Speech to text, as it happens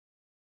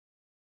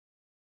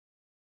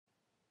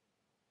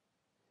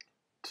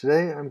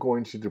Today I'm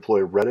going to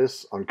deploy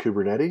Redis on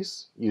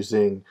Kubernetes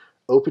using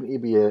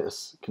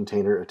OpenEBS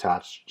container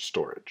attached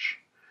storage.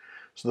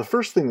 So the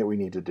first thing that we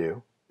need to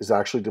do is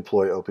actually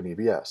deploy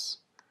OpenEBS.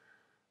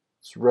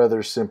 It's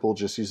rather simple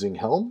just using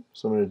Helm,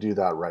 so I'm going to do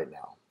that right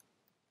now.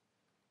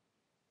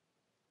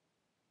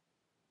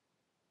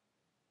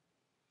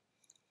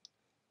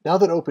 Now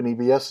that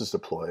OpenEBS is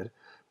deployed,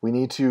 we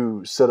need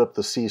to set up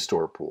the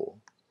CStore Pool.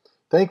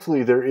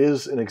 Thankfully, there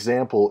is an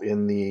example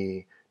in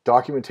the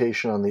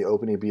documentation on the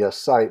OpenEBS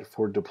site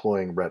for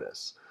deploying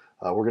Redis.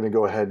 We're going to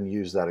go ahead and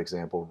use that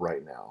example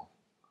right now.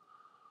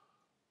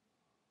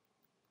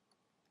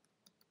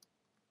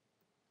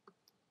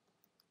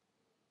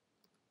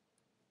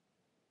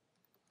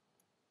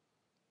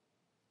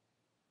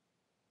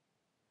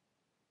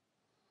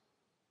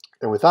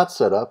 And with that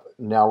set up,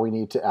 now we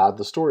need to add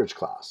the storage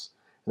class.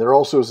 And there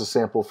also is a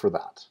sample for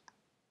that.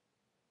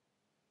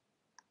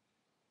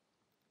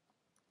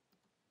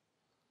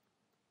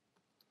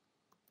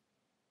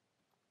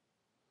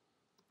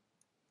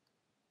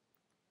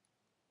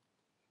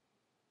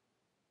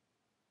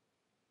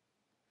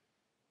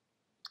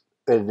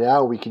 And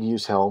now we can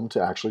use Helm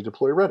to actually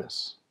deploy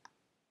Redis.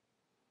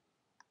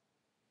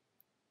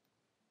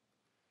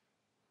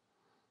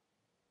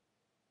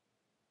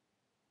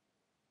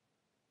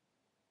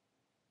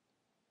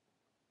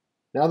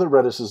 Now that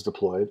Redis is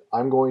deployed,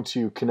 I'm going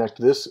to connect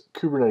this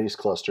Kubernetes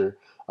cluster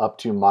up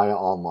to Maya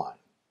Online.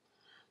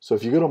 So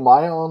if you go to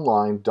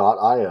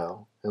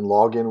mayaonline.io and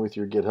log in with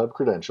your GitHub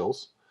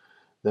credentials,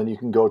 then you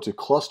can go to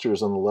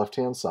clusters on the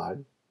left-hand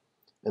side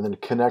and then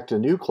connect a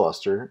new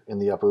cluster in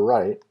the upper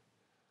right.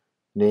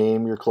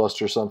 Name your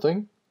cluster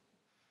something,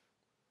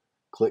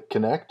 click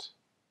connect,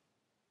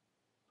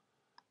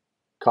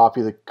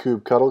 copy the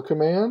kubectl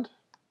command,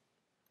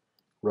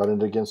 run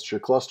it against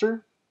your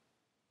cluster,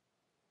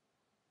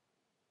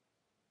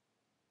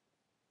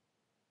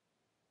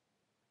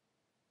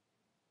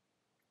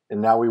 and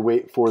now we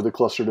wait for the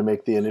cluster to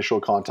make the initial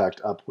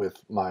contact up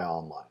with Maya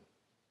Online.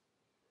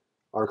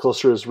 Our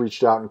cluster has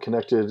reached out and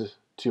connected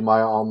to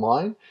Maya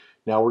Online.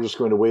 Now we're just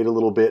going to wait a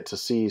little bit to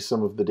see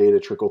some of the data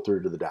trickle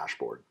through to the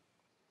dashboard.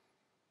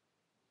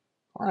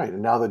 All right,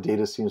 and now the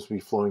data seems to be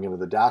flowing into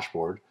the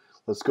dashboard.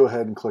 Let's go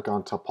ahead and click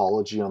on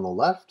topology on the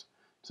left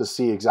to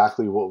see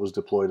exactly what was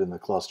deployed in the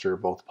cluster,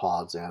 both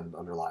pods and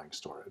underlying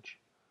storage.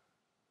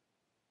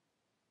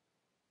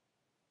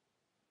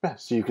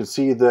 So you can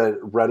see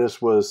that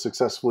Redis was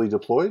successfully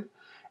deployed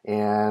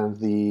and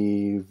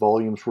the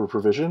volumes were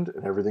provisioned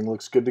and everything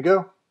looks good to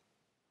go.